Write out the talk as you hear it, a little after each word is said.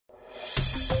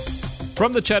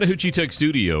From the Chattahoochee Tech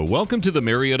Studio, welcome to the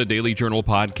Marietta Daily Journal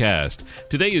podcast.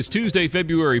 Today is Tuesday,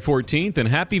 February 14th, and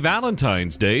happy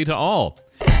Valentine's Day to all.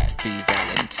 Happy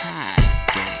Valentine's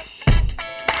Day.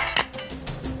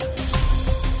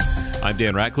 I'm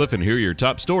Dan Ratcliffe, and here are your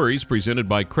top stories presented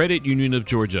by Credit Union of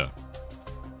Georgia.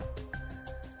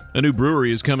 A new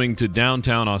brewery is coming to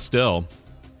downtown Austell.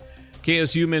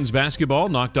 KSU men's basketball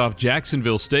knocked off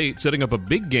Jacksonville State, setting up a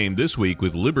big game this week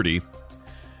with Liberty.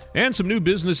 And some new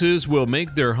businesses will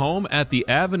make their home at the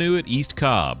Avenue at East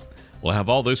Cobb. We'll have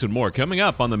all this and more coming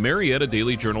up on the Marietta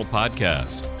Daily Journal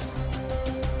podcast.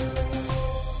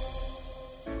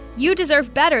 You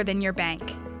deserve better than your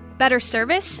bank. Better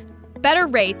service, better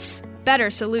rates,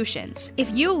 better solutions. If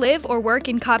you live or work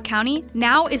in Cobb County,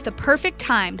 now is the perfect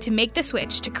time to make the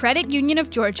switch to Credit Union of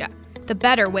Georgia, the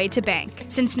better way to bank.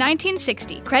 Since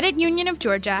 1960, Credit Union of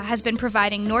Georgia has been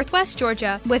providing Northwest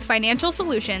Georgia with financial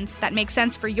solutions that make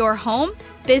sense for your home,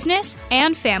 business,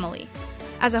 and family.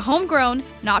 As a homegrown,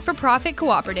 not-for-profit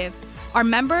cooperative, our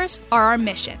members are our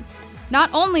mission. Not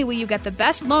only will you get the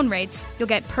best loan rates, you'll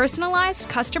get personalized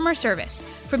customer service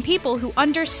from people who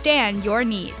understand your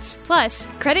needs. Plus,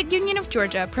 Credit Union of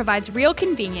Georgia provides real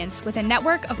convenience with a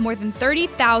network of more than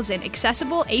 30,000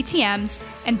 accessible ATMs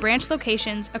and branch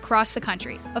locations across the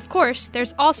country. Of course,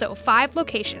 there's also 5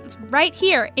 locations right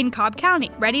here in Cobb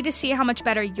County. Ready to see how much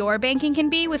better your banking can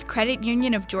be with Credit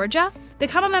Union of Georgia?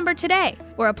 Become a member today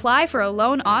or apply for a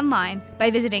loan online by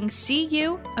visiting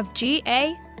cuofga.org.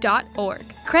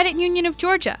 Credit Union of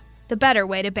Georgia, the better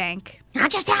way to bank. I'll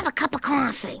just have a cup of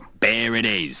coffee. Beer it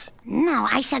is. No,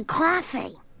 I said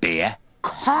coffee. Beer.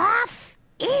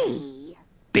 Coffee.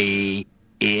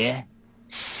 B-ear.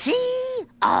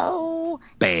 C-O.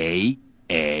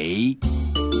 B-A.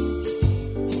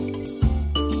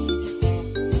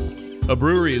 A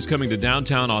brewery is coming to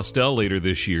downtown Austell later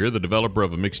this year. The developer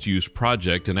of a mixed-use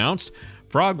project announced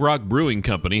Frog Rock Brewing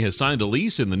Company has signed a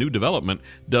lease in the new development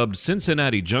dubbed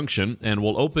Cincinnati Junction and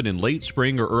will open in late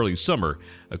spring or early summer.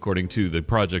 According to the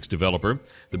project's developer,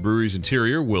 the brewery's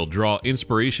interior will draw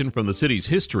inspiration from the city's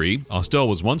history. Austell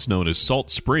was once known as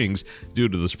Salt Springs due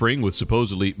to the spring with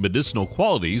supposedly medicinal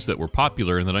qualities that were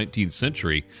popular in the 19th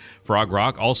century. Frog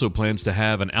Rock also plans to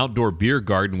have an outdoor beer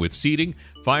garden with seating,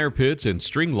 fire pits and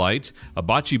string lights, a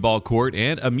bocce ball court,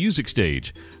 and a music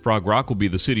stage. Frog Rock will be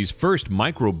the city's first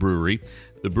microbrewery.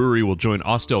 The brewery will join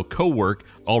Austell Co-work,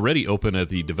 already open at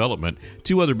the development.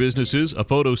 2 other businesses, a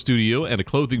photo studio and a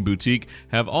clothing boutique,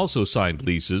 have also signed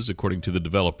leases, according to the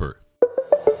developer.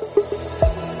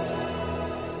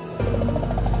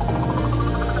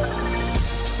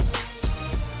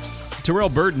 Terrell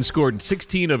Burden scored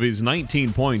 16 of his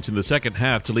 19 points in the second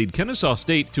half to lead Kennesaw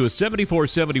State to a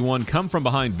 74-71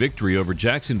 come-from-behind victory over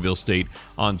Jacksonville State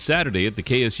on Saturday at the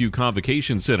KSU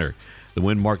Convocation Center. The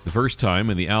win marked the first time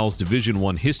in the Owls Division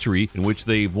I history in which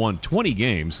they've won 20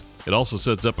 games. It also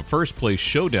sets up a first-place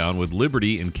showdown with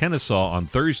Liberty and Kennesaw on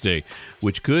Thursday,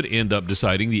 which could end up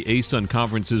deciding the ASUN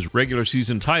Conference's regular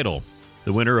season title.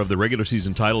 The winner of the regular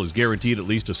season title is guaranteed at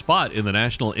least a spot in the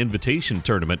National Invitation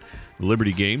Tournament. The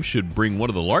Liberty game should bring one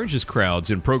of the largest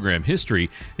crowds in program history.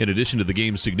 In addition to the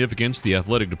game's significance, the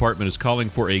athletic department is calling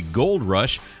for a gold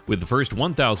rush, with the first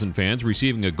 1,000 fans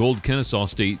receiving a gold Kennesaw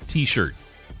State t-shirt.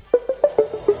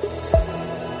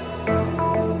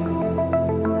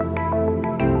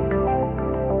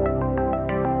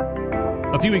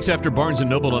 A few weeks after Barnes &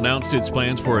 Noble announced its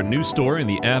plans for a new store in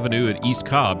the Avenue at East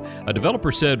Cobb, a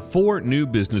developer said 4 new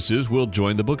businesses will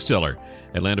join the bookseller.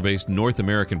 Atlanta-based North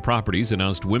American Properties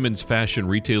announced women's fashion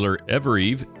retailer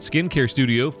Evereve, skincare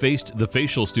studio Faced the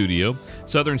Facial Studio,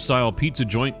 Southern-style pizza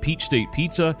joint Peach State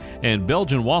Pizza, and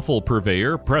Belgian waffle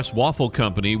purveyor Press Waffle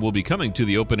Company will be coming to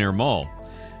the open-air mall.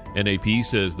 NAP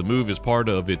says the move is part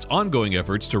of its ongoing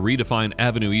efforts to redefine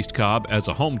Avenue East Cobb as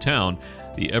a hometown.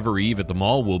 The Evereve at the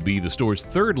mall will be the store's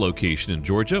 3rd location in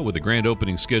Georgia, with a grand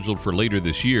opening scheduled for later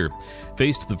this year.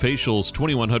 Faced the Facial's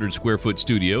 2,100 square foot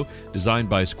studio, designed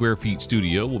by Square Feet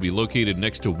Studio, will be located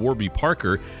next to Warby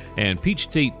Parker, and Peach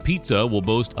State Pizza will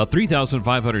boast a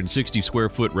 3,560 square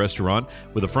foot restaurant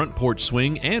with a front porch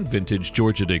swing and vintage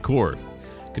Georgia decor.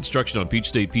 Construction on Peach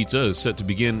State Pizza is set to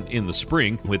begin in the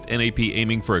spring, with NAP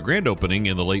aiming for a grand opening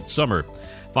in the late summer.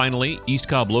 Finally, East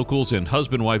Cobb locals and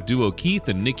husband-wife duo Keith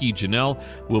and Nikki Janelle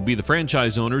will be the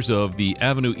franchise owners of the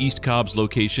Avenue East Cobb's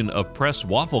location of Press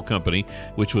Waffle Company,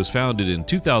 which was founded in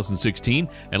 2016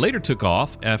 and later took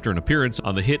off after an appearance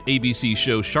on the hit ABC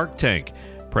show Shark Tank.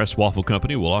 Press Waffle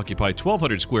Company will occupy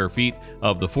 1,200 square feet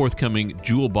of the forthcoming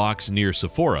Jewel Box near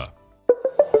Sephora.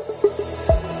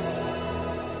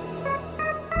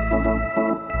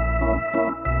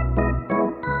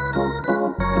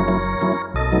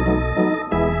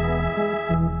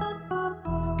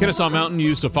 Kennesaw Mountain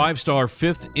used a 5-star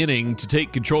fifth inning to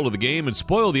take control of the game and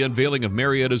spoil the unveiling of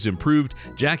Marietta's improved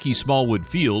Jackie Smallwood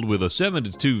Field with a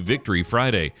 7-2 victory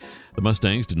Friday. The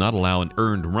Mustangs did not allow an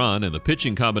earned run, and the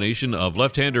pitching combination of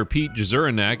left-hander Pete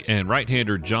Jezeranak and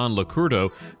right-hander John Lacurdo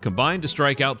combined to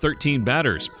strike out 13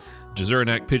 batters.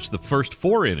 Jezeranak pitched the first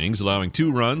 4 innings, allowing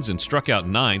 2 runs, and struck out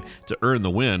 9 to earn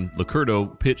the win.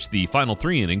 Lacurdo pitched the final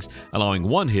 3 innings, allowing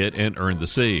 1 hit and earned the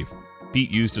save. Pete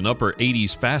used an upper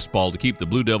 80s fastball to keep the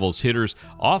Blue Devils hitters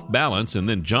off balance, and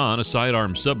then John, a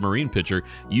sidearm submarine pitcher,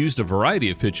 used a variety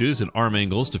of pitches and arm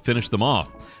angles to finish them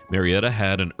off. Marietta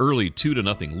had an early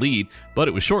 2-0 lead, but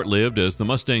it was short-lived as the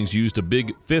Mustangs used a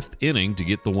big 5th inning to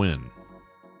get the win.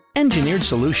 Engineered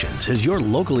Solutions is your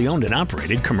locally owned and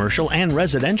operated commercial and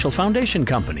residential foundation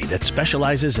company that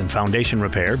specializes in foundation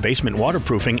repair, basement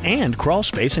waterproofing, and crawl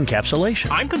space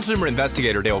encapsulation. I'm consumer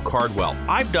investigator Dale Cardwell.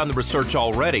 I've done the research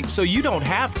already, so you don't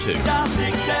have to. Dial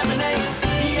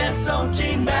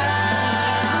 678-ESOG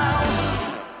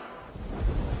now.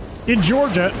 In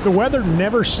Georgia, the weather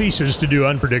never ceases to do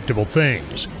unpredictable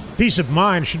things. Peace of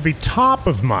mind should be top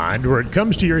of mind where it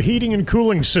comes to your heating and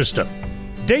cooling system.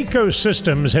 Dayco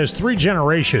Systems has 3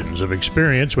 generations of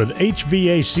experience with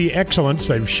HVAC excellence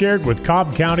they've shared with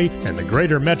Cobb County and the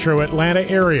greater metro Atlanta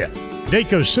area.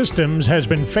 Dayco Systems has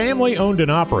been family-owned and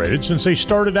operated since they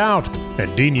started out,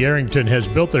 and Dean Yarrington has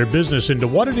built their business into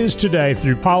what it is today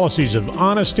through policies of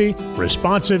honesty,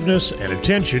 responsiveness, and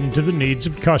attention to the needs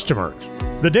of customers.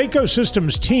 The Dayco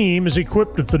Systems team is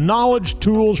equipped with the knowledge,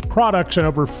 tools, products, and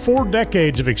over 4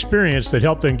 decades of experience that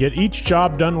help them get each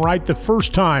job done right the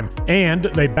first time, and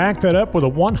they back that up with a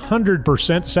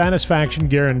 100% satisfaction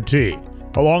guarantee.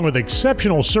 Along with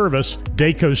exceptional service,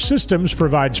 Dayco Systems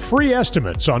provides free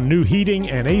estimates on new heating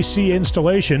and AC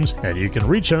installations, and you can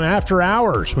reach them after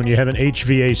hours when you have an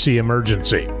HVAC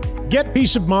emergency. Get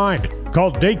peace of mind.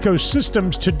 Call Dayco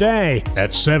Systems today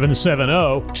at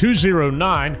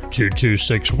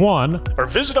 770-209-2261 or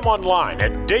visit them online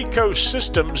at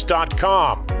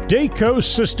daycosystems.com. Dayco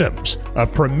Systems, a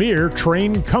premier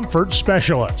train comfort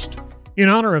specialist. In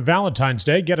honor of Valentine's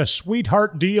Day, get a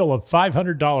sweetheart deal of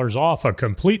 $500 off a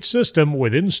complete system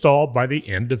with install by the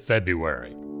end of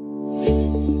February.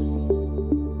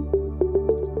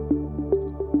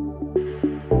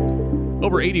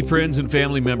 Over 80 friends and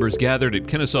family members gathered at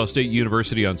Kennesaw State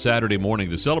University on Saturday morning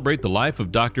to celebrate the life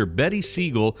of Dr. Betty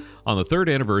Siegel on the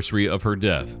 3rd anniversary of her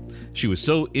death. She was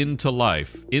so into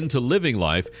life, into living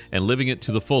life, and living it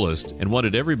to the fullest, and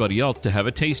wanted everybody else to have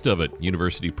a taste of it,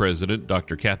 University President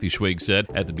Dr. Kathy Schwag said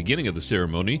at the beginning of the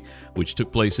ceremony, which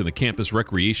took place in the campus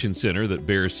recreation center that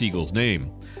bears Siegel's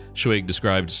name. Schwag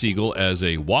described Siegel as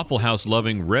a Waffle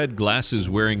House-loving, red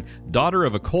glasses-wearing daughter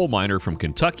of a coal miner from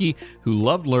Kentucky who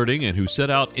loved learning and who set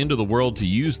out into the world to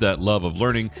use that love of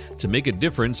learning to make a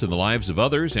difference in the lives of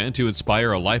others and to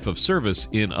inspire a life of service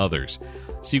in others.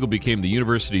 Siegel became the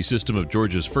University System of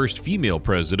Georgia's first female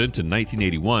president in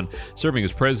 1981, serving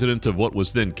as president of what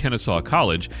was then Kennesaw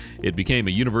College. It became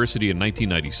a university in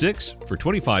 1996, for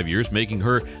 25 years, making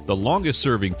her the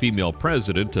longest-serving female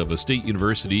president of a state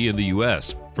university in the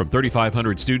U.S. From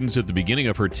 3,500 students at the beginning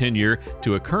of her tenure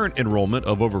to a current enrollment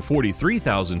of over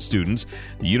 43,000 students,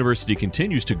 the university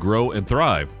continues to grow and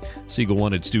thrive. Siegel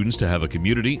wanted students to have a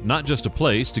community, not just a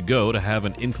place to go to have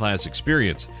an in-class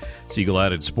experience. Siegel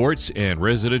added sports and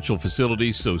residential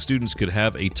facilities so students could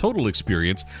have a total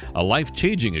experience, a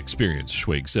life-changing experience,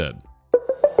 Schwag said.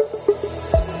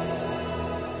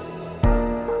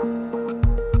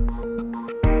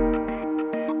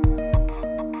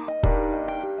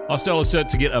 Austell is set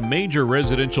to get a major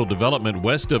residential development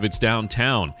west of its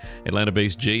downtown.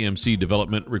 Atlanta-based JMC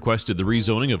Development requested the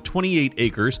rezoning of 28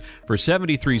 acres for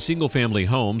 73 single-family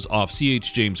homes off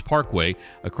C.H. James Parkway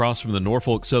across from the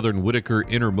Norfolk Southern Whitaker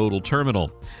Intermodal Terminal.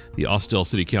 The Austell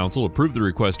City Council approved the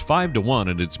request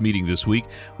 5-1 at its meeting this week,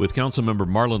 with Councilmember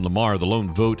Marlon Lamar the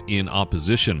lone vote in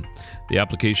opposition. The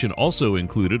application also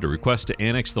included a request to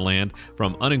annex the land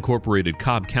from unincorporated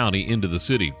Cobb County into the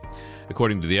city.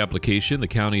 According to the application, the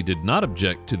county did not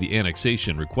object to the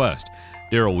annexation request.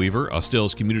 Darrell Weaver,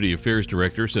 Austell's Community Affairs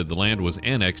Director, said the land was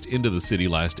annexed into the city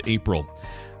last April.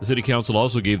 The City Council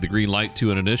also gave the green light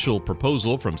to an initial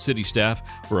proposal from city staff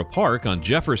for a park on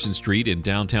Jefferson Street in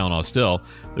downtown Austell.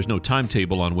 There's no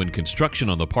timetable on when construction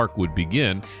on the park would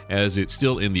begin, as it's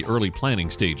still in the early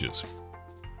planning stages.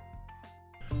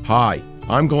 Hi,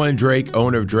 I'm Glenn Drake,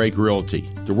 owner of Drake Realty.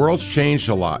 The world's changed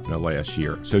a lot in the last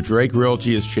year, so Drake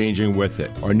Realty is changing with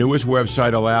it. Our newest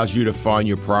website allows you to find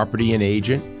your property and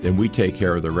agent, then we take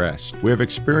care of the rest. We have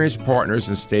experienced partners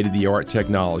and state-of-the-art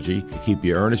technology to keep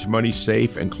your earnest money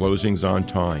safe and closings on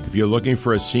time. If you're looking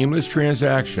for a seamless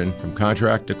transaction from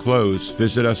contract to close,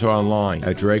 visit us online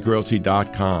at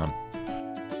drakerealty.com.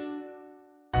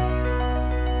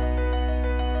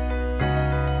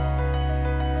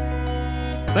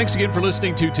 Thanks again for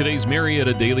listening to today's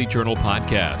Marietta Daily Journal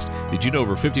podcast. Did you know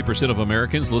over 50% of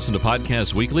Americans listen to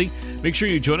podcasts weekly? Make sure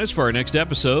you join us for our next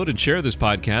episode and share this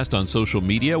podcast on social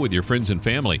media with your friends and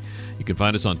family. You can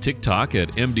find us on TikTok at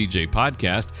MDJ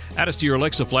Podcast, add us to your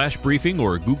Alexa Flash Briefing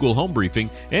or Google Home Briefing,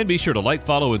 and be sure to like,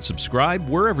 follow, and subscribe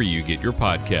wherever you get your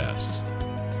podcasts.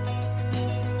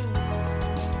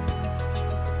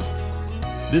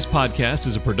 This podcast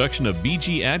is a production of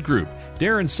BG Ad Group.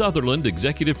 Darren Sutherland,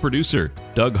 Executive Producer.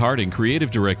 Doug Harding,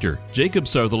 Creative Director. Jacob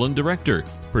Sutherland, Director.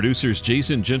 Producers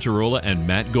Jason Gentarola and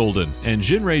Matt Golden. And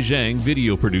Jinrei Zhang,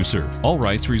 Video Producer. All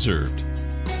rights reserved.